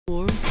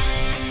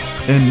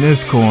in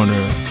this corner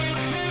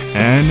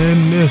and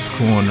in this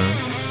corner.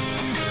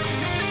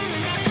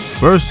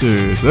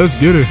 Versus, let's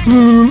get it.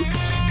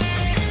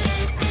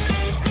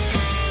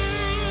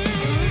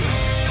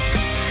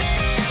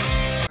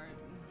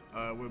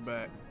 Alright, we're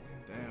back.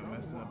 Damn,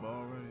 messing up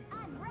already.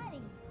 I'm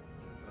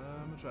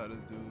gonna try this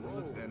dude. It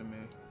looks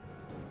anime.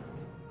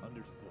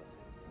 Understood.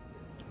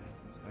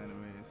 It's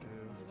anime as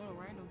hell. Go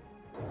random.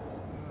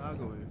 I'll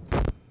go here.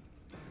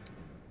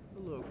 A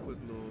little quick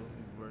little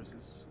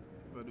versus.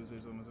 If I do say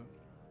so myself.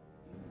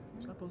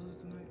 Should I post this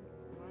tonight?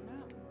 Why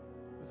not?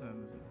 What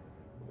time is it?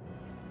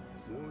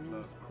 It's 7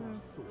 o'clock.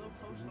 We'll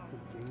post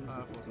something.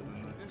 I'll post it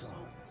tonight. It's so.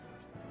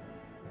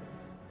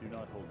 Do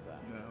not hold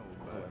back. No,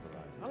 but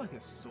I like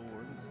his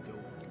sword. It's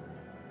dope.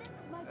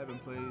 I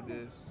haven't played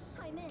this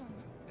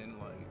in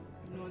like.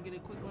 You want to get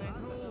a quick glance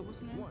at the, what's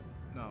the name?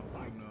 No,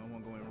 fuck no. I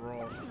want to go in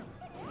raw.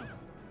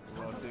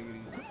 Raw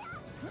diggity.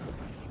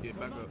 Get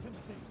back up.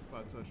 If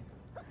I touch him.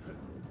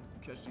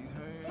 Catch these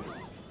hands.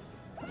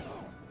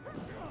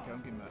 Okay, I'm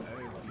getting my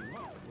ass beat.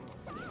 What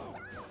the fuck?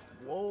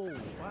 Whoa!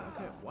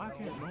 Why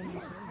can't normally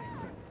swing?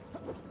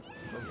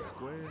 So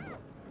square.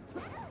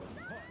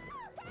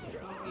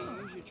 Okay,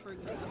 use your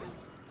triggers too.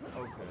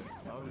 Okay.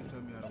 Why would you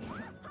tell me how to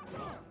win?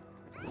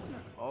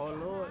 Oh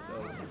Lord,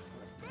 though.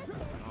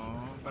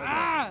 Back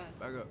up.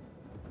 Back up.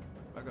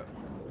 Back up.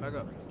 Back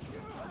up.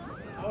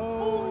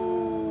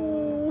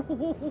 Oh!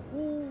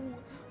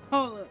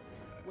 Hold up.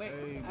 Wait,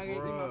 Hey, I gotta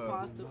get my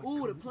pasta.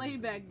 Ooh, the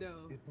playback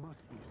though.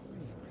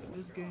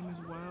 This game is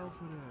wild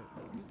for that.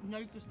 You know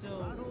you can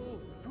still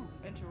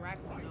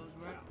interact with those,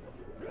 right?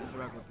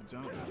 Interact with the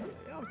jumps.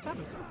 Yeah, I was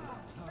tapping circle.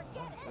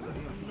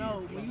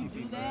 No, when you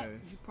do that,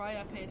 you probably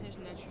not pay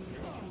attention that you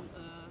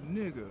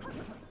Nigga.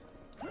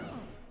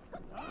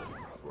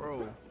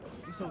 Bro,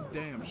 you so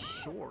damn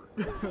short.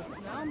 No,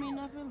 I mean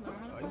nothing. Learn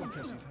how Oh, to you gonna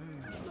play. catch these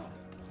hands.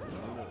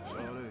 Oh, look,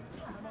 Sade.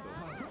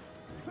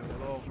 Get the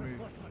hell off me.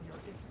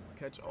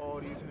 Catch all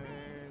these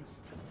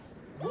hands.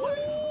 What?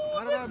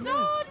 How did I miss?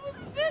 Dodge was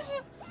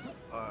vicious.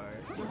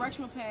 Alright.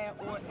 Directional pad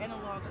or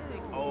analog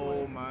stick. Oh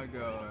forward. my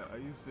god. Are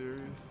you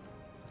serious?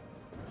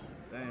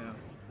 Damn.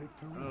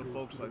 I know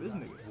folks like, this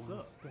nigga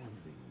suck.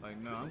 Like,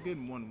 nah, I'm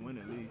getting one win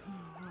at least.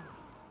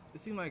 It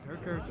seemed like her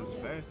character's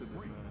faster than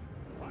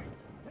mine.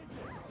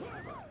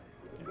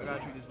 I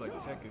gotta treat this like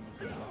Tekken or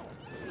something.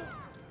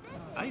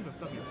 I even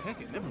suck at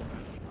Tekken, never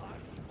mind.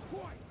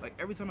 Like,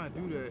 every time I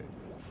do that,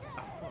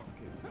 I fuck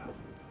it.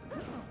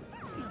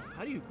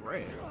 How do you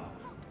grab?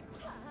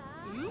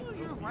 Use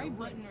your right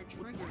button or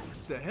triggers.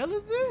 The hell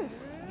is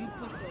this? You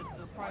push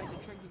probably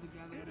the triggers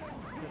together.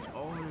 Catch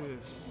all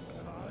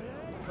this.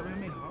 Come at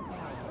me hard.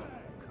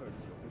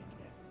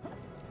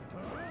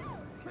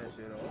 Catch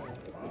it all.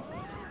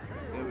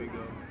 There we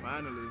go.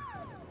 Finally.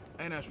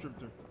 And I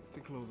stripped her.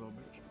 Take clothes off,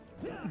 bitch.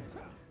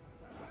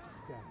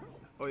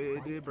 Oh yeah,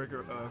 it did break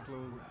her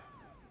clothes.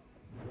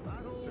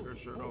 Took her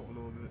shirt off a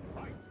little bit.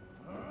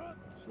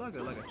 She's like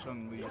a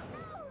Chung Li.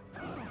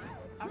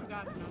 I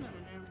forgot to pronounce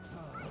your name.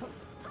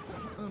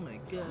 Oh my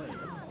god,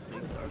 I'm a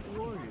fake Dark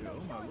Warrior.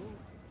 Oh my lord.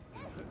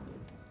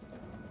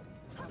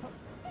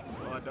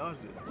 Oh, I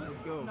dodged it. Let's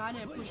go. No, I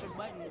didn't push a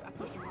button. I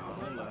pushed the wrong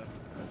Don't button. lie.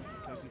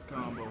 Catch this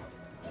combo.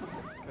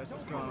 Catch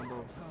this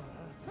combo.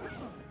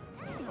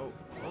 Oh.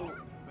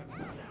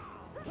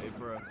 Hey,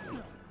 bruh.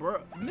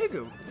 Bruh,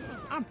 nigga.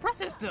 I'm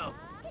pressing stuff.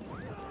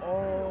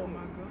 Oh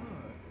my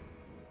god.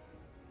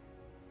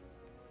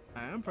 I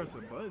am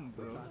pressing buttons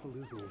though.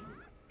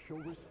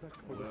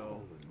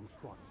 Well.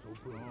 Oh,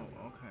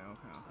 okay.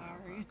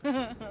 Sorry.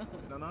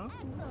 No, it's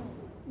cool.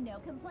 No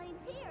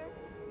complaints here.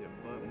 Yeah,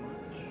 butt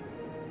munch.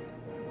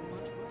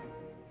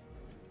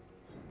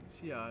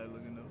 She alright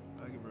looking though.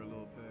 I'll give her a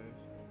little pass.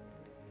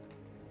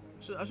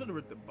 I should have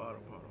ripped the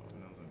bottom part off.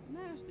 You know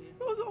what I'm Nasty.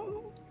 saying?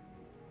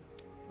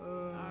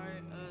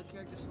 Alright,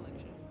 character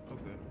selection.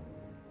 Okay.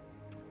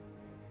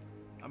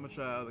 I'm gonna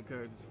try other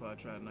characters before I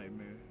try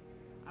Nightmare.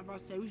 I'm about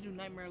to say we should do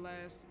Nightmare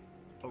last.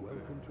 Okay.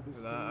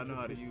 Cause I know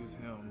how to use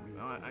him.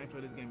 I ain't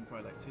played this game in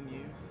probably like 10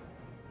 years.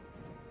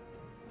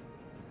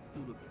 This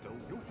dude look dope.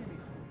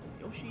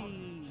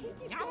 Yoshi!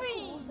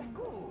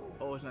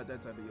 Oh, it's not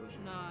that type of Yoshi.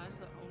 Nah, it's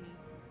the Oni.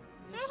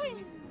 I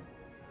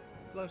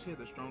feel like she had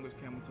the strongest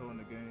camel toe in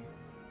the game.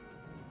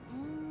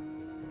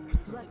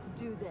 Let's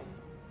do this.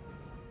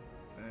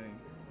 Dang.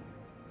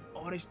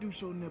 Oh, they do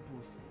show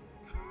nipples.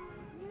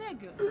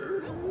 Nigga.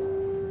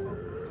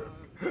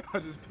 I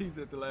just peeped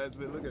at the last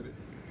bit. Look at it.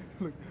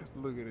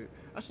 Look at it.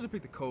 I should have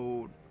picked the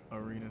cold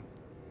arena.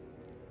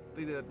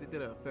 They did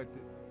that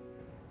affected.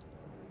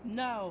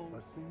 No.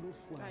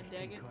 God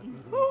dang it.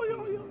 Oh,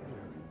 yo.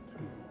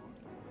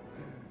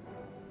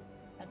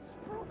 A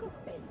stroke of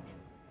fate.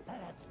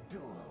 Let us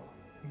duel.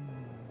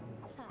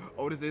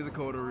 Oh, this is a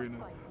cold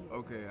arena.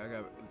 Okay, I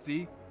got it.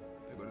 See?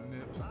 There go the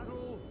nips.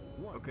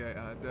 Okay,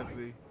 I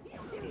definitely.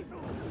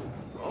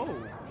 Oh.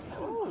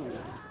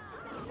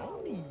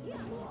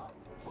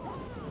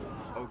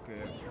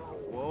 Okay.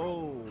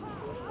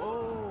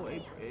 Whoa.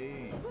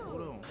 Hey.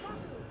 Hold on.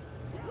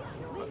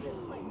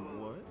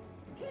 What?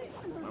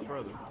 My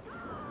brother.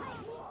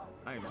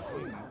 I am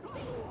swinging.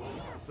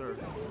 Yes, sir.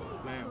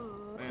 Ma'am.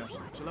 Ma'am,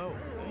 chill out.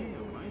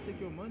 Damn, I ain't take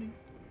your money.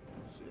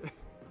 Shit.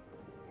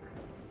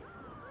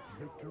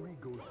 Victory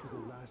goes to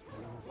the last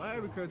one. Why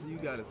every character you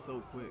got is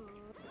so quick?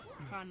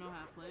 I know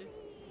how to play.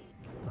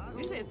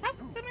 He said, talk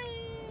to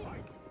me.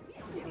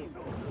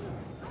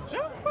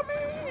 Jump for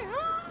me,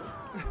 huh?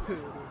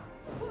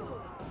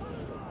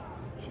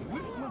 She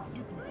licked my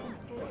dick and comes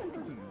to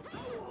shooting.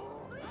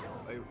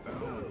 Hey,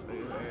 whoa.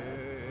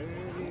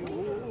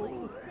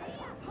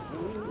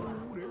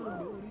 Whoa, there,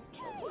 buddy.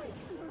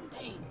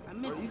 Dang, I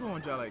missed Bro, you it.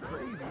 going jaw like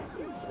crazy. What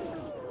the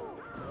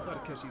fuck?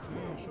 Gotta catch these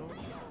hands, short.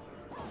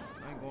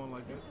 I ain't going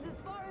like that.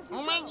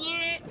 Oh my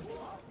god!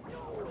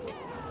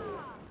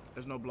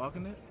 There's no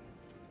blocking it?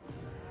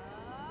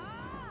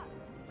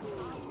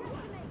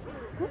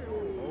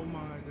 Oh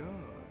my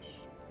gosh.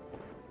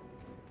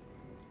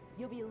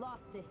 You'll be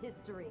lost to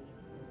history.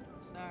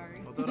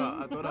 Sorry.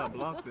 I thought I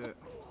blocked that.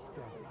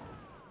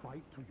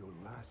 Fight to your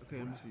last. Okay,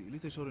 let me see. At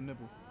least they showed the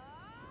nipple.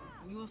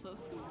 You were so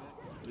stupid.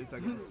 At least I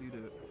get to see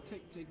that.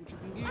 Take what you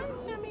can get.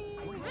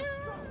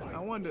 I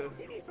wonder.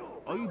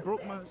 Oh, you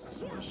broke my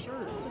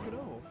shirt. Took it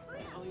off.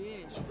 Oh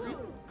yeah, strip.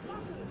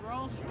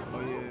 Draw strip.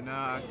 Oh yeah,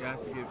 now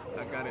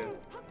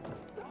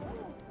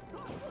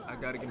I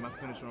gotta get my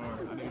finisher on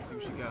her. I need to see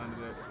what she got under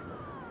that.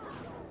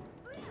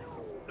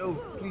 No,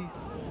 please.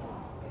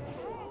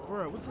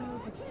 Bruh, what the hell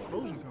is this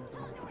explosion come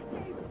from?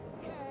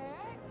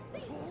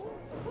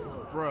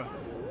 Bruh,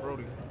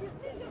 Brody.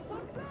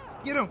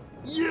 Get him!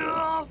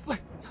 Yes!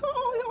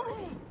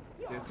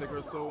 Yeah, take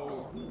her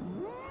soul.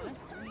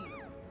 That's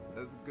sweet.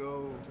 Let's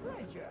go.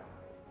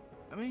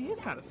 I mean, his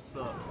kind of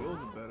sucked. Yours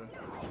are better.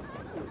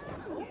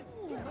 Ooh, wait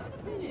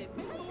a minute.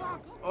 Fake the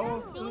rock.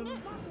 Oh, Feeling it?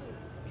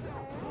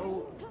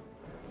 oh.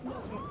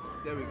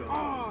 There we go.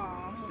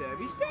 Aw.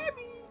 Stabby,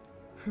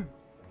 stabby.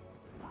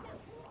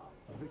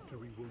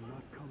 Victory will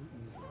not come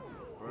easy.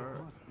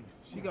 Bruh.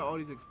 She got all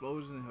these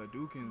explosions and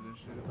Hadoukens and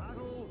shit.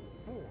 Battle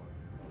 4.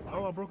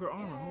 Oh, I broke her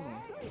armor. Hold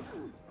on.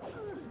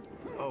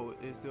 Oh,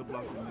 it still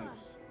blocked the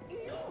nips.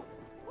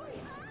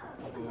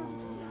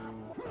 Ooh.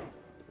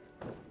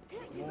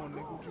 Come on,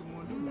 nigga. What you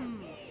want to do?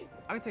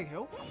 I can take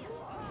health?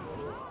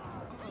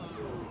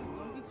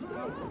 Don't get too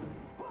comfortable.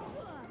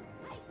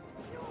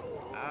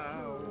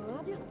 Ow.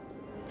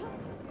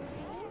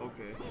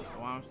 Okay.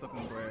 Oh, I'm stuck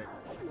on Brad.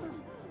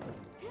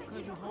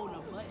 Because you're holding a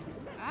button.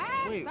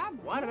 Ah, Wait, stop.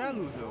 why did I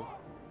lose health?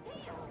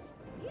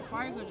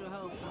 Probably because your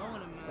health lower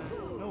than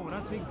mine. No, when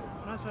I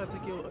try to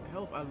take your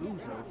health, I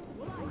lose health.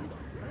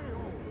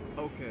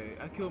 Okay,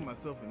 I killed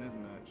myself in this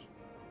match.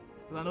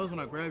 Cause I know when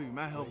I grab you,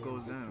 my health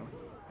goes down.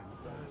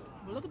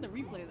 But look at the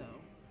replay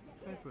though.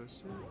 Type of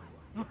shit.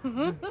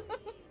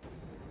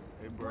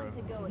 Hey, bro. Want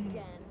to go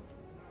again?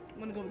 I'm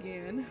gonna go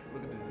again.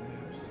 Look at the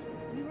nips.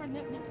 We were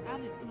nips out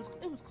of this.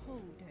 It was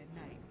cold that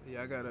night.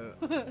 Yeah, I gotta.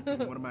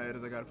 One of my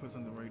editors, I gotta put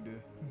something right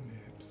there.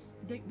 Nips.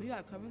 Dick, we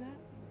gotta cover that.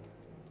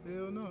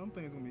 Hell no, them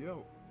things gonna be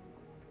out.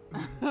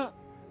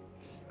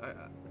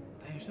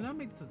 Damn, should I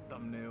make this a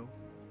thumbnail?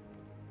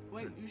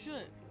 Wait, you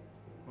should.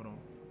 Hold on.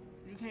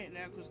 You can't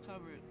now because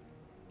cover it.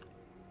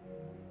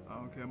 I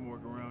don't care. I'm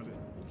working around it.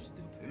 You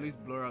stupid. At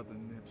least blur out the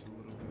nips a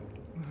little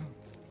bit.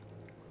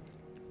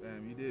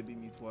 Damn, you did beat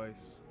me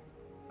twice.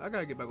 I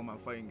gotta get back on my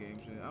fighting game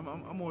shit.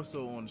 I'm more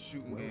so on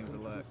shooting games a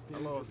lot. I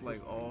lost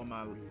like all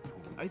my.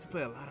 I used to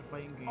play a lot of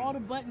fighting games. All the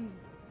buttons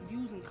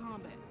used in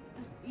combat.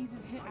 That's the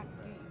easiest hit I can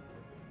get you.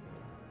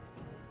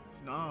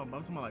 Nah, but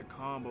I'm talking about like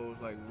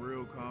combos, like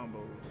real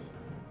combos.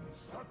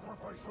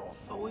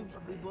 Oh, we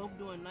both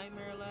doing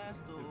Nightmare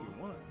last or? If you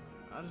want.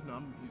 I just know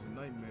I'm using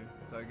Nightmare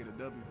so I get a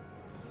W.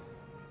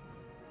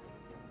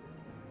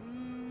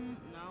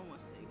 No, I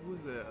want safe.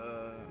 Who's that?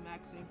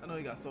 Maxim. I know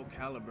you got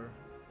SOULCALIBUR.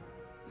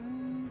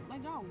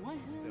 Like y'all want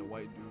him? That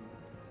white dude.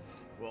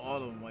 Well, all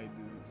of them white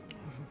dudes. You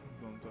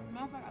know what I'm talking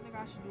Matter of fact, I think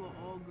I should do an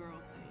all-girl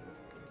thing.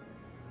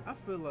 I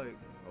feel like,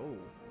 oh,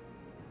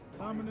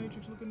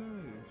 dominatrix looking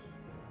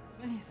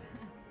ass. Face.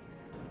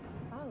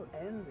 I'll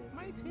end this.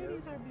 My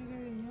titties are bigger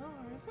than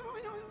yours.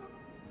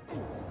 It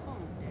was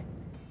cold that night.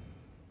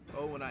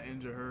 Oh, when I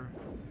injure her,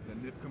 the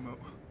nip come out.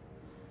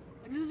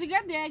 Just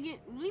got daggy.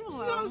 Leave it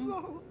alone.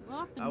 No.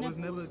 Off the I was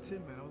nipples. never a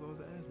tip man. I was always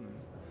an ass man.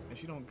 And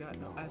she don't got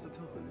no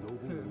acetone.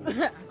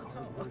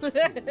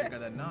 I got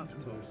that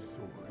non-acetone.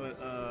 But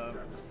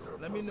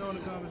let me know in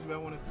the comments if I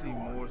want to see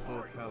more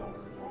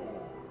SOULCALIBUR.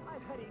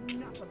 I've had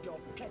enough of your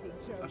petty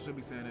I should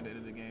be saying it at the end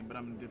of the game, but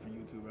I'm a different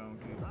YouTuber. I don't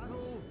care.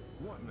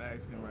 I'm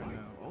asking right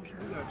now. Oh, she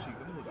do got cheeks.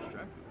 I'm a little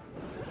distracted.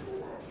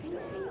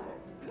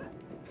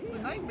 The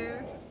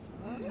nightmare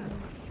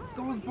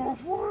goes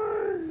both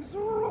ways.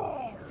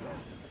 Roar.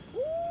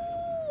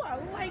 Ooh, I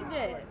like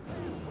that.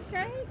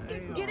 Okay,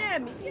 get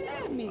at me, get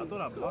at me. I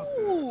thought I blocked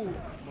Ooh.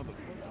 that.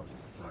 Motherfucker.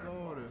 Take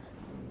all this.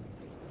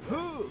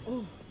 Huh.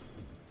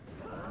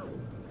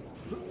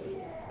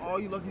 Oh,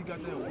 you lucky you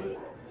got that whip.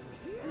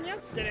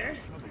 Yesterday.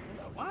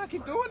 Motherfucker. Why I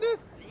keep doing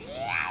this?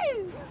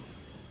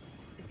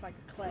 It's like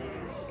a clash.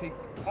 Take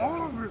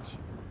all of it.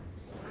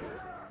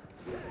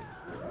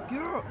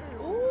 Get up.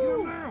 Ooh, Get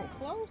up now.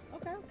 close.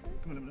 Okay, okay.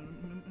 Come on,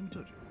 let me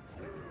touch it.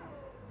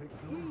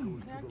 Victory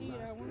goes Can I to give the you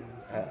that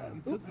last one?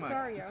 You took my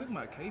sorry, you y'all. took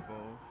my cape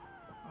off.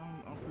 I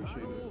don't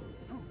appreciate it.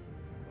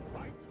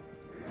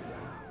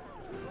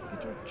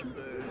 Get your cute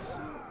ass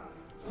up.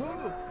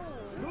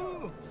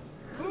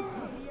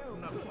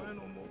 I'm not playing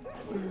no more.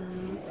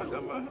 I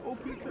got my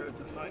OP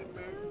character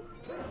Nightmare.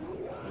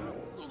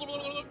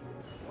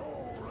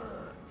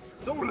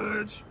 Soul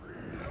Edge.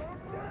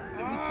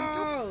 Let me take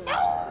your soul.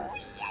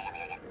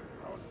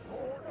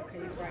 Okay,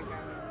 you right,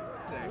 got me.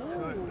 That Ooh.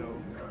 cut though.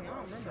 See, I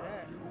don't remember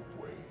that.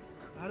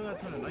 How do I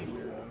turn a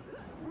Nightmare though?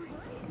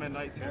 I mean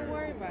Night Terror. Don't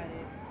worry about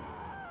it.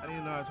 I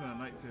didn't know how to turn a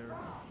Night Terror.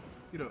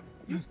 Get up.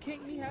 You just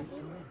kicked me halfway.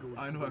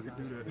 I know I could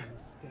do that.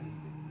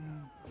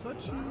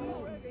 Touch it.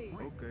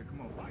 Okay,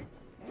 come on.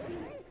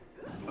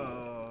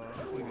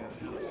 Swinging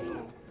hella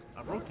slow.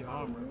 I broke your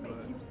armor, but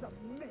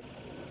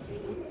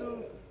what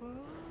the fuck?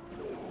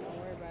 Don't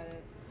worry about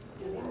it.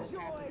 Just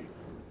know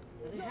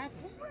it's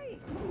happening.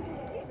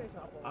 Let it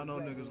happen. I know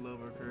niggas love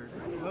her character.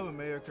 Whoever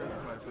made her character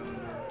probably fell in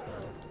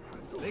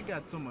love. They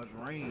got so much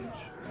range.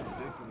 It's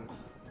ridiculous.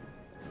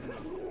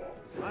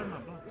 Why am I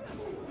blocking?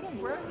 You don't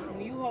grab her.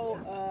 When you hold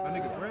My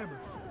nigga grab her.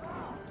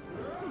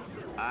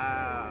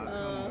 Ah,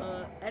 come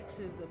on. X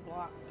is the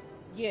block.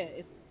 Yeah,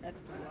 it's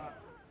X to block.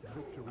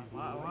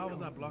 Why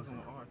was I blocking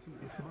with R2?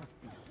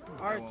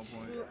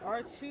 R2,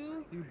 R2.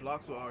 You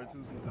blocks with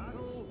R2 sometimes.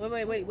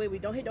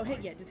 Wait, don't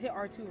hit yet. Just hit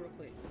R2 real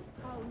quick.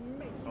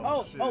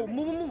 Oh, shit.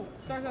 Move.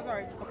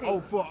 Sorry. Okay. Oh,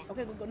 fuck.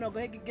 Okay, go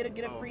ahead,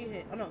 get a free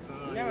hit. Oh no,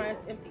 No, never mind,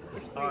 it's empty.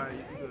 It's free. Alright,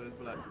 you good. It's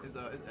black. It's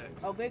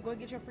X. Oh, go ahead,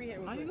 get your free hit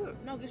real Nah, quick. you good.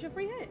 No, get your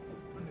free hit.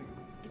 My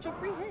nigga. Get your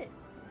free hit.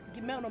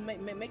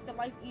 Make the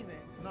life even.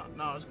 No,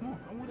 just come on.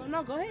 I'm with it.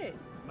 No, go ahead.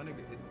 My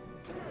nigga,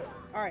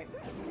 All right.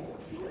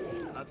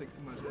 I take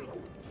too much hit.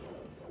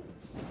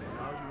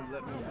 Why would you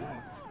let me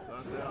win? So I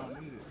said I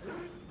don't need it.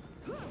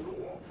 You're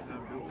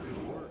not built for this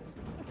work.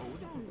 Oh, what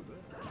the fuck was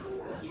that?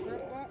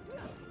 Short block.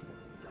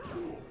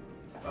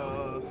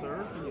 Sir,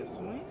 can you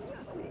swing?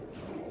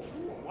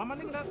 Why my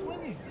nigga not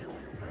swinging?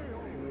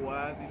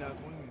 Why is he not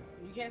swinging?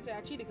 You can't say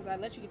I cheated because I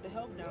let you get the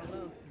health down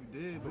low. You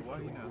did, but why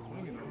he not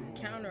swinging no more?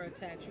 Counter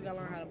attacks. You gotta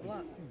learn how to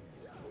block.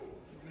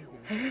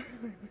 Nigga.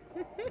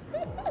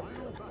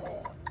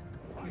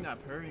 He not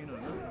parrying or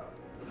nothing.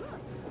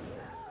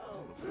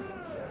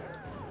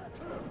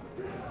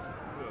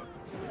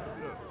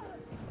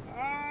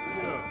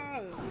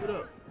 Get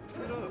up.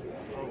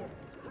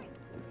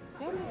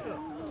 Oh.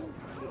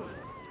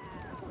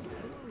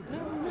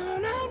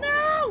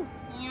 No.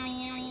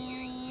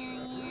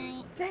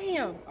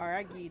 Damn. All right,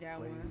 I give you that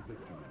one.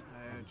 I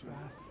had to.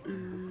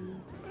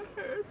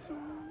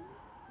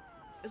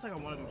 It's like I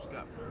want to do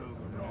Scott Pilgrim.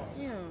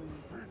 Damn.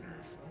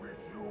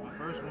 My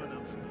first one,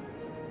 that was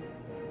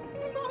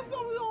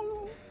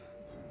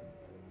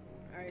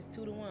All right, it's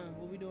 2-1.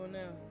 What we doing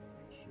now?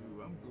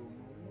 Shoot, I'm good.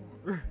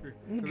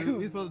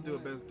 We supposed to do a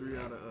best 3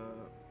 out of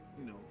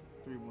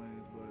 3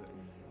 wins, but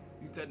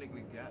you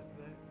technically got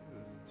that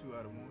because it's 2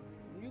 out of 1.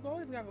 You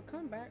always got a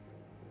comeback.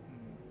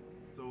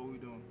 So what we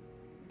doing?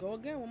 Go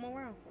again, one more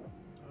round. All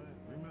right,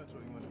 rematch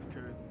or you want to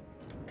character?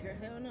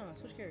 Hell no,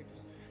 switch characters.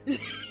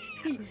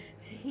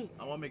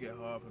 I want to make it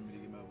hard for me to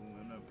get my win.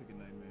 I'm not picking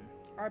Nightmare.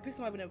 All right, pick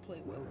somebody we never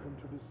played with. Welcome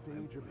to the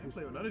stage of I ain't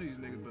play with none of these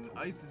niggas, but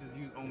I used to just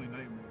use only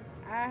Nightmare.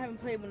 I haven't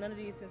played with none of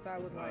these since I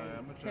was like Alright,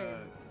 I'm gonna 10. try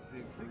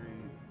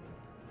Siegfried.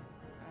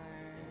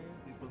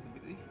 Alright. He's supposed to be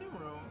the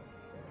hero.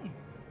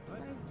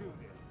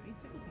 He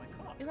tickles my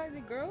cock. It's like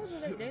the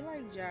girls, they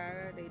like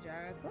jog, they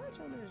jog clutch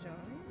on this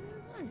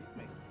joint. It's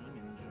my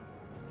semen jump.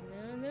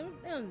 What What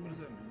does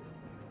that mean?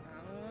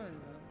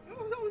 I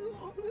don't know.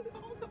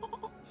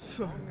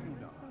 So,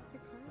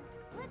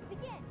 Let's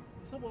begin.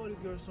 what's up with all these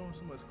girls showing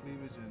so much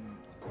cleavage and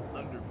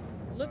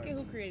underboobs? Look at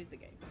who created the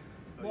game. Oh,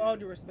 With yeah. all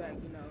due respect,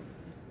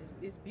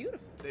 it's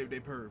beautiful. They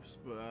pervs,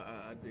 but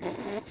I dig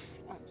it.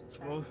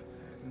 Well,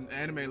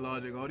 anime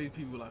logic, all these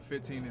people like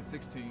 15 and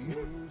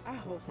 16. I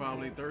hope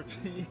Probably not.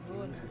 13.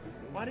 Lord,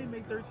 Why they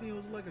make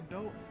 13-year-olds look like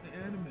adults in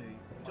anime?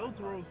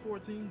 Jotaro's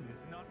 14.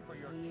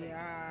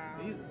 yeah.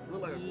 He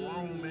look like a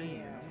grown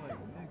man. I'm like,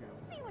 nigga,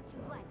 See what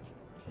you like.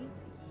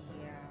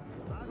 Yeah.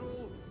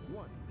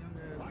 young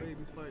ass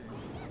babies fighting.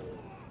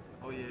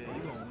 Oh yeah, he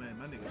gonna win.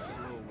 My nigga's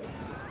slow with his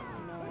big sword.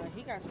 No,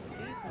 he got some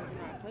speed, so he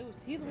know how to play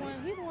with. He's the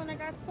one that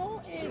got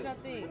Soul Edge, I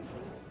think.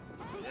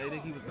 Yeah, I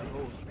think he was the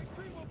host.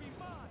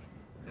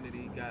 And then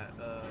he got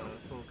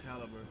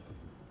SOULCALIBur.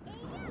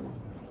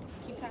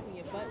 Keep tapping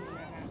your butt when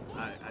that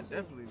happens. I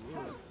definitely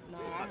was. No, I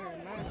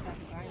heard mine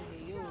tapping, I ain't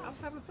hear yours. I was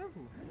tapping a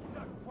circle.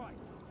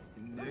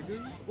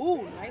 Nigga.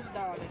 Ooh, nice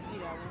dog. I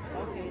give that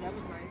one. Okay, that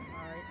was nice.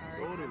 Alright,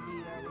 Throw I it. give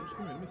that one.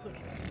 Come here, let me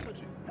touch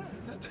it.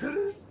 Is that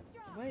tennis?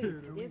 Wait,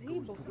 is he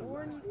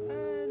before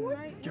Night?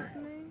 What's his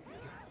name?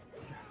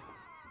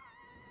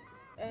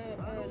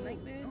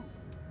 Nightmare?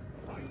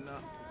 No.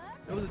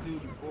 There was a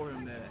dude before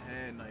him that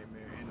had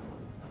Nightmare in him.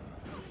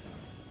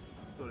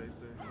 So they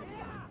say.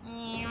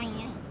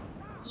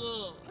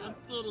 Yeah, I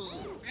did it.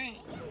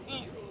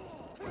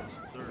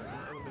 Sir,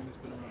 don't ever let me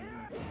spin around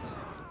again.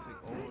 Take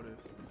all this.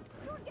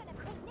 You're gonna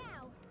pay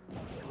now.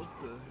 What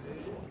the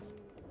hell?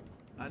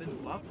 I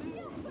didn't block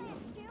that? Oh,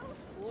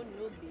 no,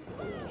 baby. You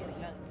can't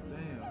block me.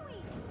 Damn.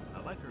 I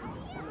like her as a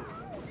sword, though.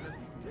 That's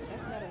some cool That's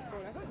sword. not a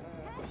sword. That's a,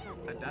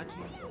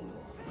 Adachi?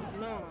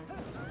 no.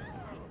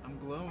 I'm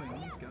glowing. Oh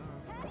my god.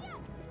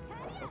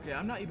 Okay,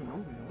 I'm not even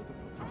moving. What the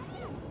fuck?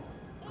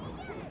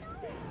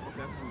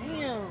 Okay, I can move.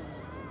 Damn.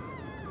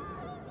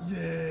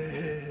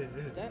 Yeah.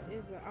 That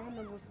is a, I don't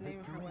remember what's the name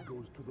of her Victory weapon.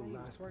 goes to the How he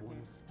was last twerking.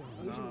 one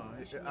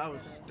standing. Nah, I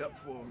was stuck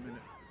for a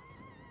minute.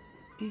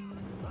 Yeah,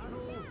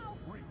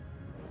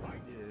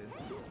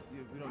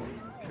 we don't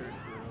use this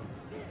character at all.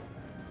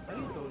 How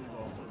do you throw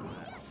nigga off the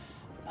map?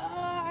 I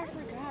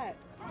forgot.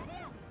 I'm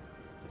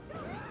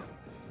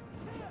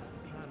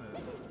trying to.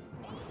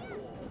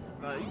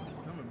 Nah, you can keep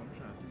coming, but I'm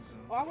trying to see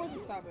something. Oh, I wasn't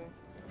stopping.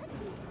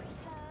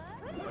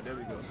 Oh, there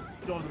we go.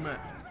 Get off the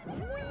map.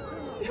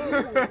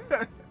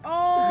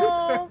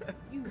 Oh,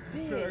 you It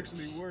bitch.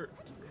 actually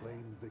worked.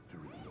 Claim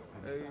victory.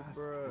 And Hey, bask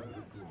bruh. in the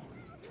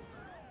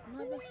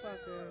glory.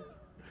 Motherfucker.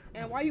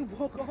 And why you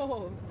woke off?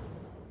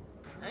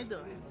 I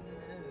don't.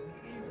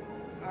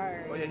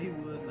 Alright. Oh yeah, he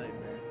was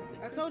Nightmare. He's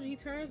like, I told you he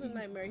turns into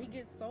Nightmare. He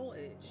gets soul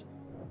edge.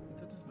 He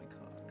touches my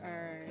cock.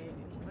 Alright.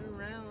 Move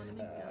around, let me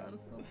down or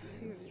something.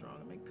 It's strong,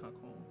 I make cock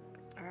home.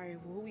 Alright,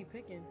 well, who we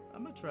picking?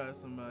 I'm gonna try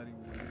somebody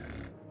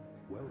with.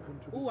 Welcome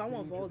to the Ooh, I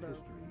want stage of Voldo.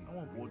 history. I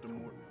want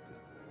Voldemort.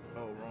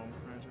 Oh, wrong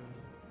franchise.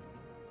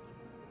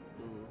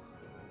 Ugh.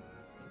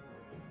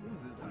 Who's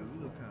this dude? He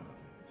look kind of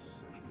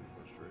sexually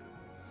frustrated.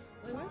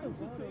 Wait, why does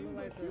Voldo look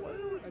like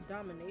a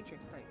dominatrix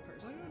type Why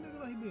person? you nigga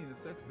like he be in a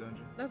sex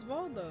dungeon? That's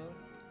Voldo.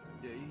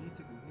 Yeah, he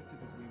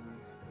tickles wee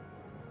wees.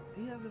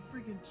 He has a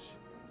freaking.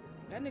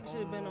 That nigga should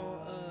have been on,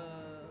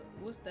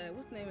 what's the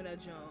name of that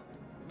junk?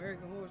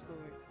 American Horror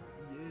Story.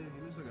 Yeah, he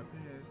looks like a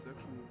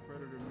pansexual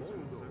predator mixed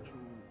with a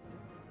sexual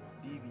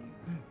deviant.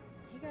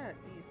 He got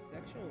these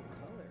sexual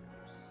colors.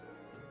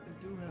 This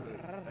dude has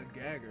a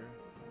gagger.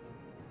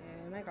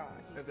 And my god,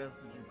 he's If that's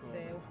what you call so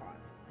it. hot.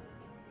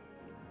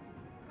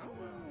 Oh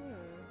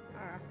wow.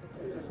 I still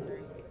call it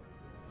legendary.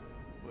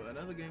 But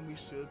another game we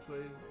should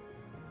play,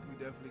 we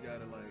definitely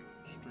gotta like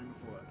stream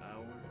for an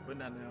hour, but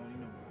not now, you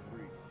know, we're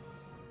free.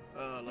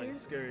 Like a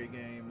scary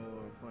game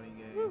or a funny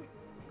game,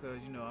 cause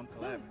you know I'm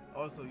collabing.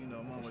 Also, you know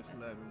I'm always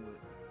collabing with,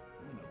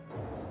 you know,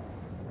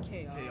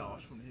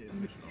 Chaos from the Hit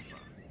Mission. I'm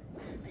sorry.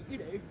 You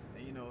know.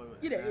 And you know,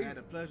 You know. I had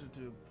the pleasure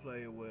to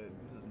play with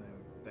what's his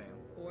name? Damn.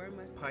 Or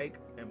Mustang. Pike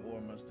and Or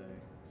Mustang.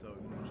 So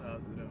you know, shout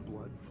out to them.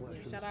 Blood, flesh,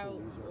 Yeah, and shout out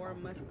souls are Or offered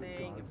to the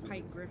Mustang and gods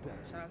Pike in Griffin.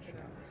 response. Shout out to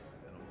them.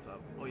 And on top.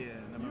 Oh yeah,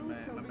 and then my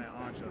man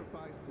Ancho.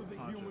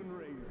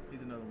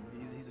 He's another one.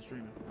 He's a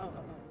streamer. Oh.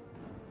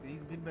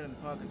 He's been in the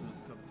podcast with us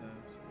a couple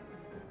times.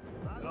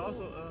 And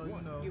also,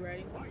 you know, You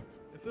ready?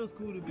 it feels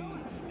cool to be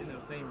in the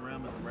same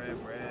realm as the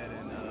Rad Brad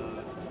and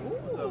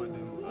what's up with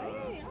dude?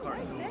 Hey, I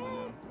Cartoon, like you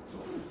know.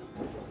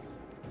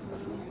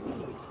 He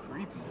looks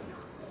creepy.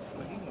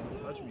 Like he gonna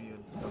touch me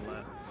a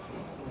lot.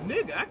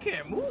 Nigga, I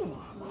can't move.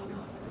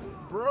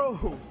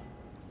 Bro.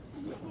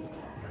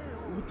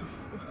 What the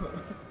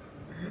fuck?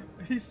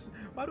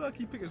 Why do I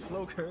keep picking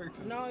slow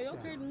characters? No, your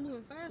character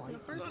moving fast in the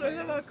first No, the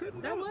hell I half.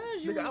 couldn't. That was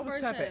you Nigga, in I the was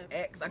first tapping half.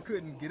 X. I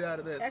couldn't get out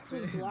of that X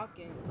was spin.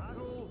 blocking.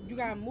 You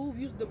gotta move,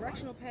 use the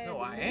directional pad. No, to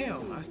I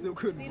am. move. I still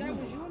couldn't See, that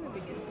move. was you in the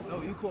beginning.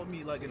 No, you caught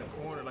me like in a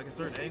corner, like a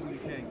certain angle you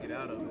can't get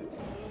out of it.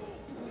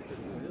 The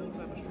hell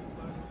type of Street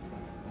Fighter 2?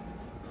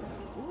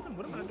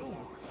 What am I doing?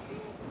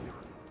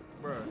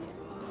 Bruh,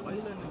 why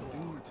you letting this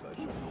dude touch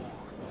you?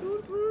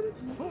 Dude, Rudy,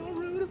 oh,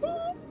 Rudy,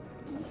 oh.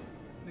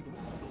 Nigga,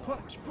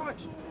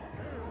 punch.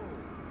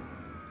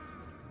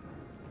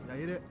 Y'all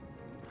hear that?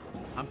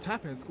 I'm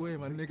tapping square,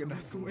 my nigga,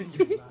 not swinging.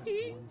 Last one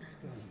standing.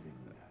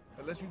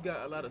 Unless you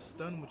got a lot of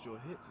stun with your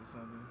hits or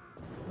something.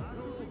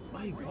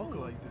 Why he walk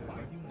like that?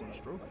 Like he want to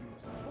stroke you or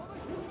something.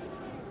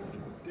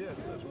 Don't you dare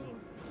touch me.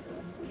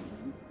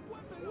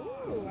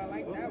 Ooh, I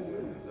like that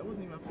one. That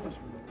wasn't even my first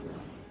move.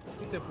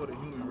 He said for the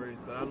human race,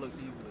 but I look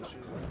evil as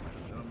shit.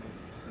 That don't make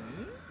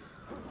sense.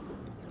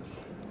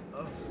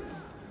 Oh.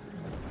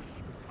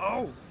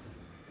 Oh!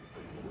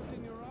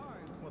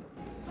 Motherfucker.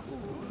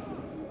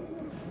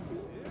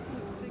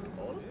 Take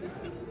all of this,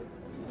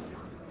 please.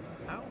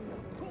 Ow.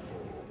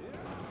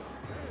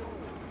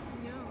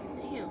 Yo.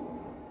 Damn.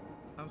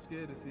 I'm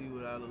scared to see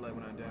what I look like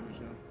when I damage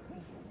him.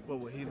 Well,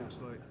 what he looks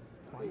like.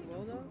 Who,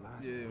 Voldo?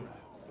 Yeah.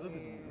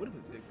 What if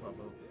his dick pop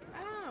out? I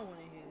don't want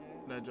to hear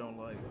that. That John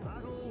like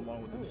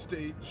along with the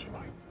stage. Hey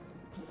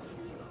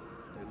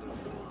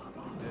look, did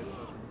you dare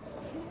touch me?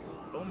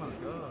 Oh my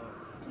god.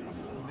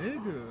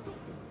 Nigga.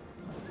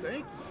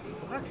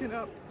 Why can't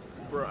I?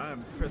 Bro, I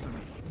am pressing.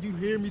 You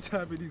hear me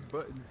tapping these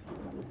buttons.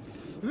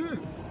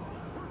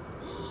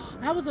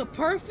 That was a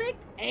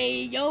perfect.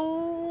 Hey,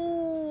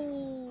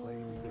 yo.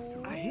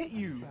 I hit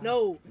you.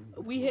 No,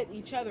 we hit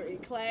each other.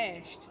 It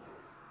clashed.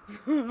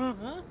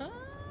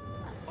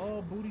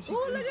 Oh, booty cheeks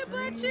Oh, in the look at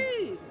butt screen.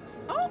 cheeks.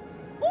 Oh,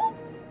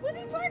 was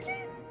he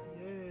twerking?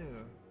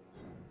 Yeah.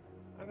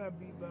 I got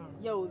beat by.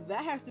 Yo,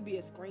 that has to be a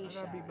I got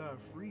screenshot. beat by a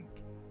freak.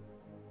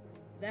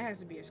 That has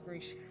to be a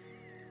screenshot.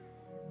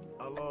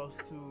 I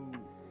lost to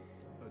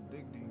a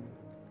dick demon.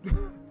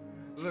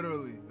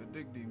 Literally, a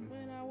dick demon.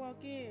 When I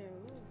walk in,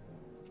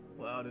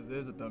 Wow, this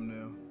is a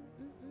thumbnail.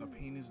 A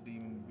penis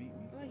demon beat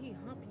me. like he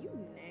humping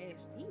you,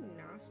 nasty. He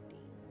nasty.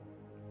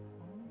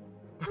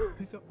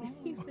 He said, oh.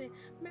 He said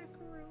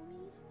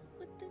macaroni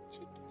with the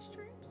chicken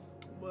strips.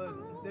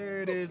 But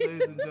there it is,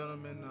 ladies and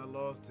gentlemen. I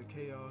lost to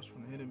Chaos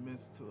from the Hidden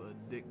Miss to a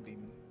dick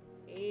demon.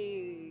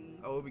 Hey.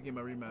 I will be getting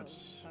my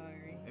rematch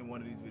Sorry. in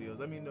one of these videos.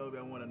 Let me know if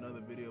I want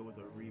another video with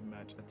a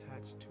rematch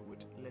attached to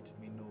it. Let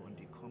me know in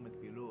the comments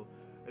below.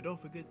 And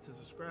don't forget to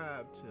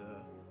subscribe to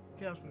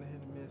Chaos from the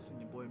Hidden Miss and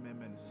your boy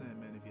Man the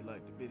Sandman if you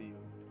liked the video.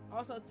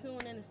 Also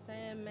tune in to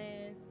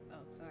Sandman's. Oh,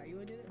 sorry, you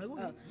want to do Hey, that? go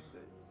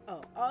Oh.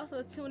 ahead.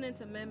 Also tune in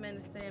to Man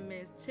the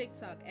Sandman's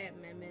TikTok at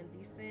Man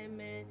the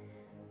Sandman.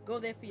 Go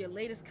there for your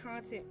latest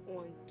content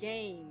on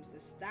games,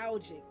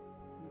 nostalgic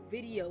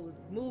videos,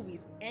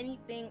 movies,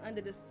 anything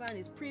under the sun.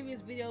 His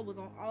previous video was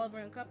on Oliver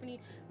and Company.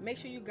 Make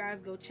sure you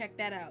guys go check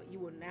that out. You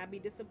will not be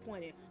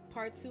disappointed.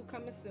 Part 2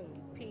 coming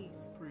soon.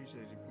 Peace.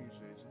 Appreciate you.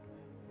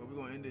 But we're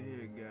going to end it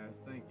here,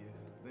 guys. Thank you.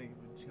 Thank you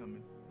for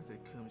coming. I said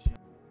come,